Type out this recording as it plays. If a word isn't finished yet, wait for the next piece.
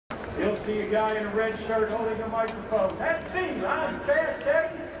you'll see a guy in a red shirt holding a microphone. That's me. I'm Fast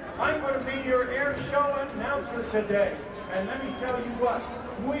Eddie. I'm going to be your air show announcer today. And let me tell you what,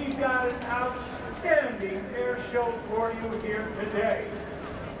 we got an outstanding air show for you here today.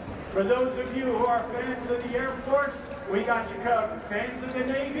 For those of you who are fans of the Air Force, we got you covered. Fans of the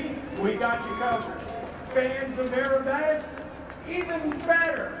Navy, we got you covered. Fans of aerobatics, even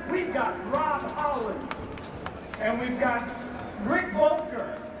better. We've got Rob Holland, and we've got Rick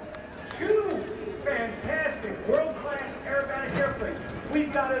Leuter. Two fantastic world-class aerobatic airplanes.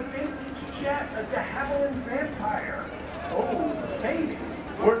 We've got a vintage jet, a de Havilland Vampire. Oh, baby.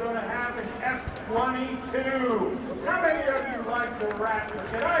 We're going to have an F-22. How many of you like the Raptor?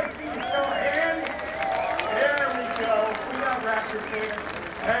 Can I see you show of hands? There we go. We got Raptor fans.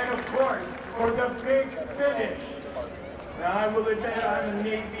 And of course, for the big finish. Now, I will admit I'm a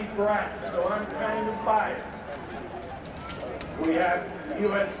Navy brat, so I'm kind of biased. We have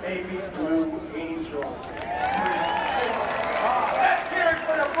U.S. Navy Blue Angel. Let's hear it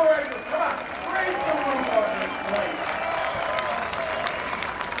for the boys. Come on, raise the roof on this place.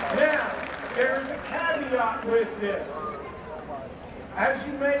 Now, there's a caveat with this. As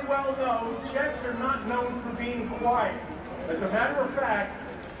you may well know, jets are not known for being quiet. As a matter of fact,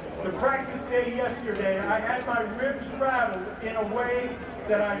 the practice day yesterday, I had my ribs rattled in a way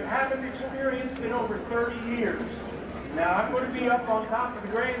that I haven't experienced in over 30 years. Now, I'm going to be up on top of the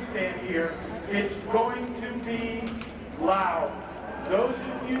grandstand here. It's going to be loud. Those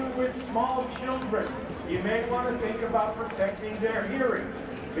of you with small children, you may want to think about protecting their hearing.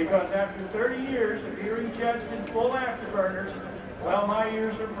 Because after 30 years of hearing jets in full afterburners, well, my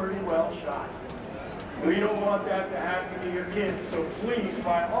ears are pretty well shot. We don't want that to happen to your kids, so please,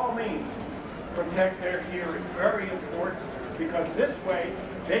 by all means, protect their hearing. Very important, because this way,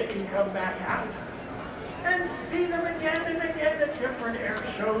 they can come back out and see them again and again at different air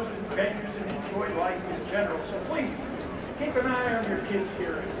shows and venues and enjoy life in general. So please, keep an eye on your kids'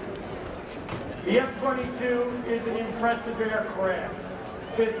 hearing. The F-22 is an impressive aircraft.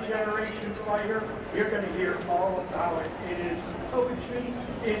 Fifth generation fighter, you're going to hear all about it. It is poetry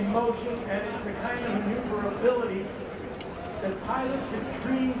in motion, and it's the kind of maneuverability that pilots have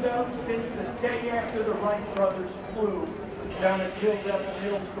dreamed of since the day after the Wright brothers flew down at Kill Devil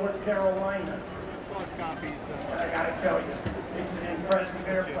Hills, North Carolina. I got to tell you, it's an impressive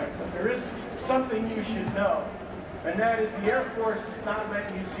airplane, but there is something you should know, and that is the Air Force is not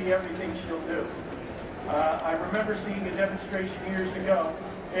letting you see everything she'll do. I remember seeing a demonstration years ago.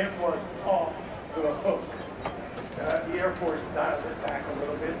 It was off the hook. The Air Force dialed it back a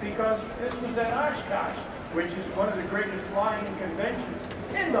little bit because this was at Oshkosh, which is one of the greatest flying conventions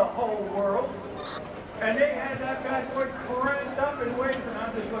in the whole world. And they had that bad boy cranked up in ways, and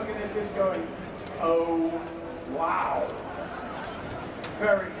I'm just looking at this going, oh, wow.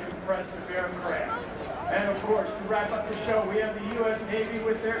 Very impressive aircraft. And of course, to wrap up the show, we have the U.S. Navy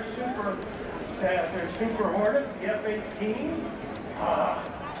with their Super Hornets, the F-18s.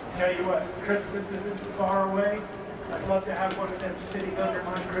 Tell you what, Christmas isn't far away. I'd love to have one of them sitting under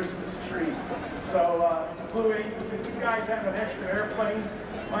my Christmas tree. So, Blue Angels, if you guys have an extra airplane,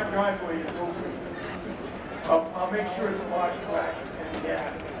 my driveway is open. I'll make sure it's washed, waxed, and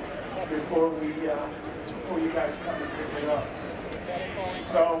gassed before you guys come and pick it up.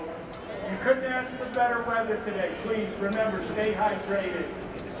 So, you couldn't ask for better weather today. Please remember, stay hydrated,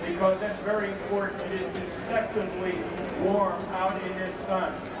 because that's very important. It is deceptively warm out in this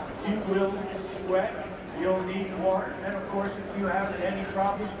sun. You will sweat, you'll need water, and of course, if you have any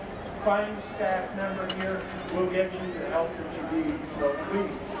problems, find a staff member here. We'll get you the help that you need. So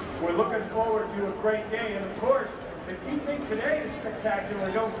please, we're looking forward to a great day, and of course, if you think today is spectacular,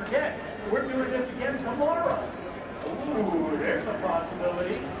 don't forget, we're doing this again tomorrow. Ooh, there's a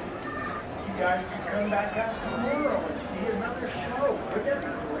possibility. You guys can come back out tomorrow and see another show. Wouldn't that be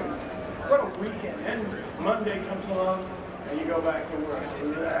great? What a weekend. And Monday comes along and you go back to work.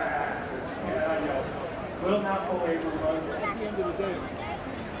 Yeah, I know. We'll not belabor Monday. At the end of the day,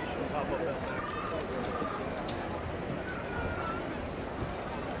 we'll pop up that.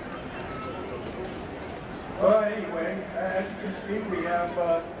 Well, anyway, as you can see, we have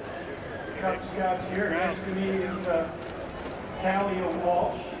Cub Scouts here. Next to me is Talia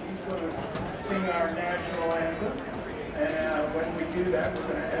Walsh. He's going to sing our national anthem. And when we do that, we're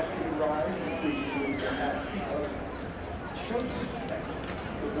going to ask you to rise and please move your hats, because it shows respect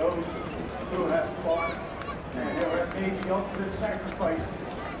to those who have fought and who have made the ultimate sacrifice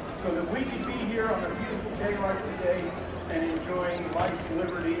so that we can be here on a beautiful day like today and enjoying life,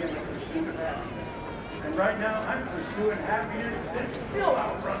 liberty, and the pursuit of happiness. And right now, I'm pursuing happiness that's still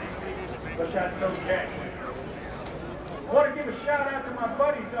outrunning me, but that's okay. I want to give a shout out to my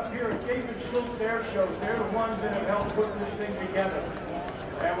buddies up here at Schultz Air Shows, they're the ones that have helped put this thing together.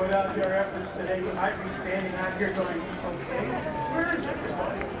 And without their efforts today, I'd be standing out here going, okay, where is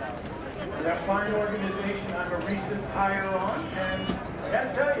everybody? And that fine organization, I'm a recent hire on, and I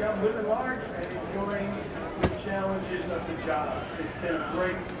gotta tell you, I'm living large and enjoying the challenges of the job.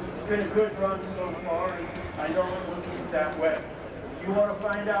 It's been a good run so far, and I know it will keep that way. If you want to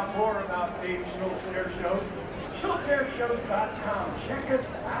find out more about Dave Schultz Air Shows, SchultzAirShows.com. Check us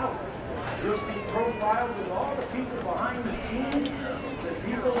out. You'll see profiles of all the people behind the scenes, the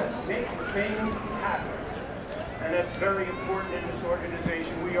people that make things happen. And that's very important in this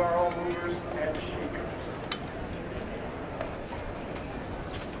organization. We are all movers and shakers.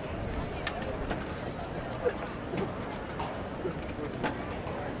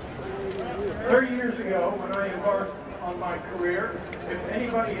 Years ago, when I embarked on my career, if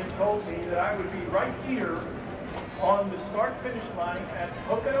anybody had told me that I would be right here on the start-finish line at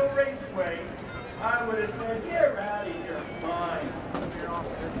Pocono Raceway, I would have said, you're out of your mind.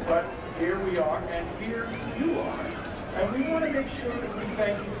 But here we are, and here you are. And we want to make sure that we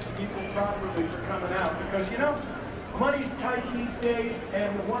thank people properly for coming out, because, you know, money's tight these days,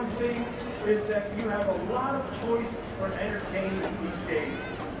 and the one thing is that you have a lot of choices for entertainment these days.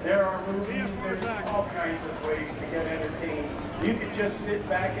 There are movies, there's all kinds of ways to get entertained. You could just sit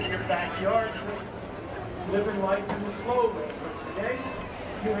back in your backyard living life in the slow lane. But today,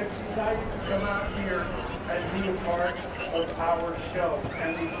 you have decided to come out here and be a part of our show.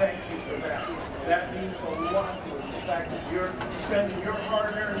 And we thank you for that. That means a lot to us, the fact that you're spending your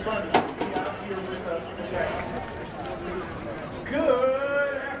hard-earned money to be out here with us today.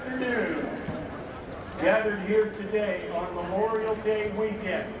 Good afternoon. Gathered here today on Memorial Day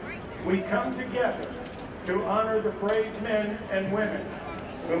weekend, we come together to honor the brave men and women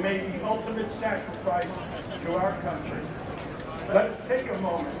who made the ultimate sacrifice to our country. Let us take a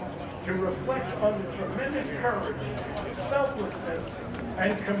moment to reflect on the tremendous courage, selflessness,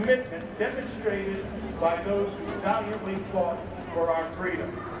 and commitment demonstrated by those who valiantly fought for our freedom.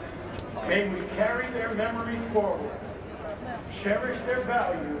 May we carry their memory forward, cherish their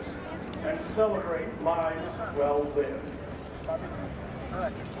values, and celebrate lives well lived.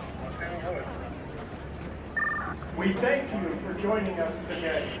 We thank you for joining us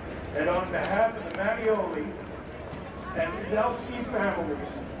today, and on behalf of the Mattioli and Fidelski families,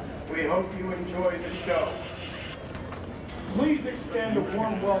 we hope you enjoy the show. Please extend a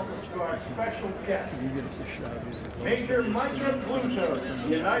warm welcome to our special guest, Major Michael Leuter,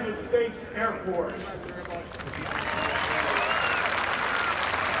 United States Air Force.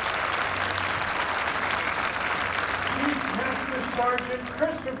 Sergeant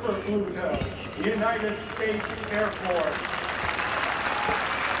Christopher Leuter, United States Air Force.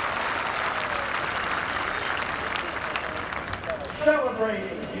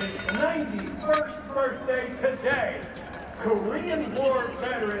 Celebrating his 91st birthday today, Korean War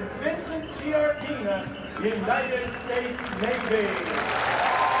veteran Vincent Giardina, United States Navy.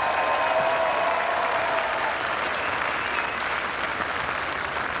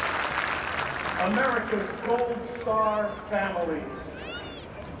 America's Gold Star families,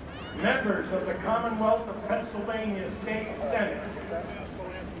 members of the Commonwealth of Pennsylvania State Senate,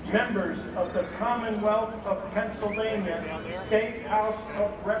 members of the Commonwealth of Pennsylvania State House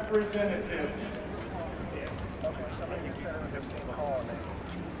of Representatives,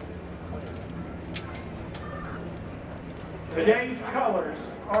 today's colors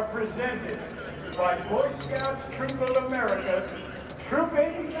are presented by Boy Scouts Troop of America, Troop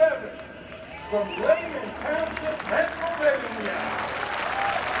 87, from Lehman Township, Pennsylvania.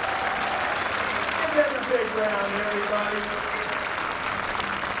 Give them a big round, everybody.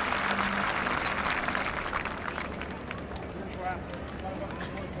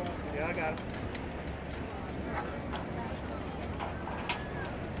 Yeah, I got it.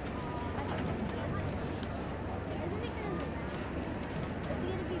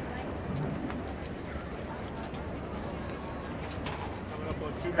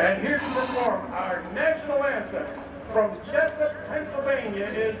 And here to perform our national anthem from Jessup, Pennsylvania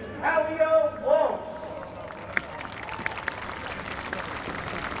is Talia Walsh.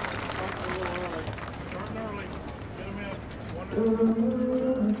 Through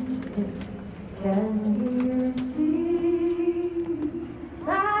the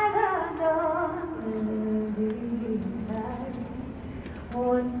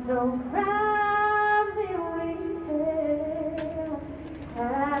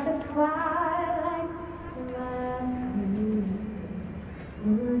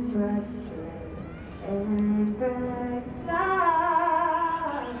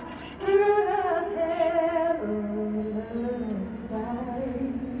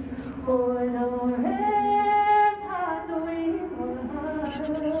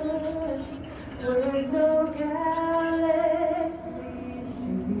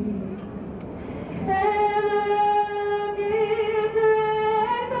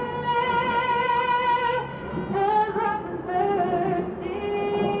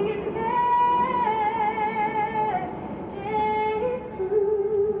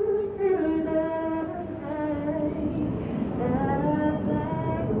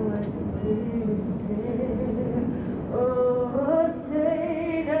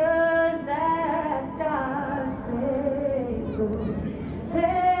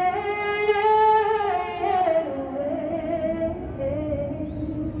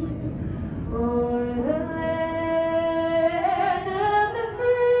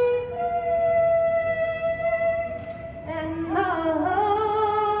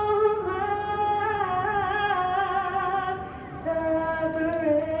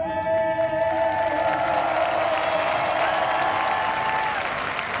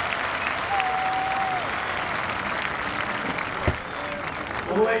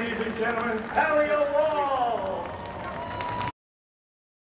Ladies and gentlemen, Talia Walsh.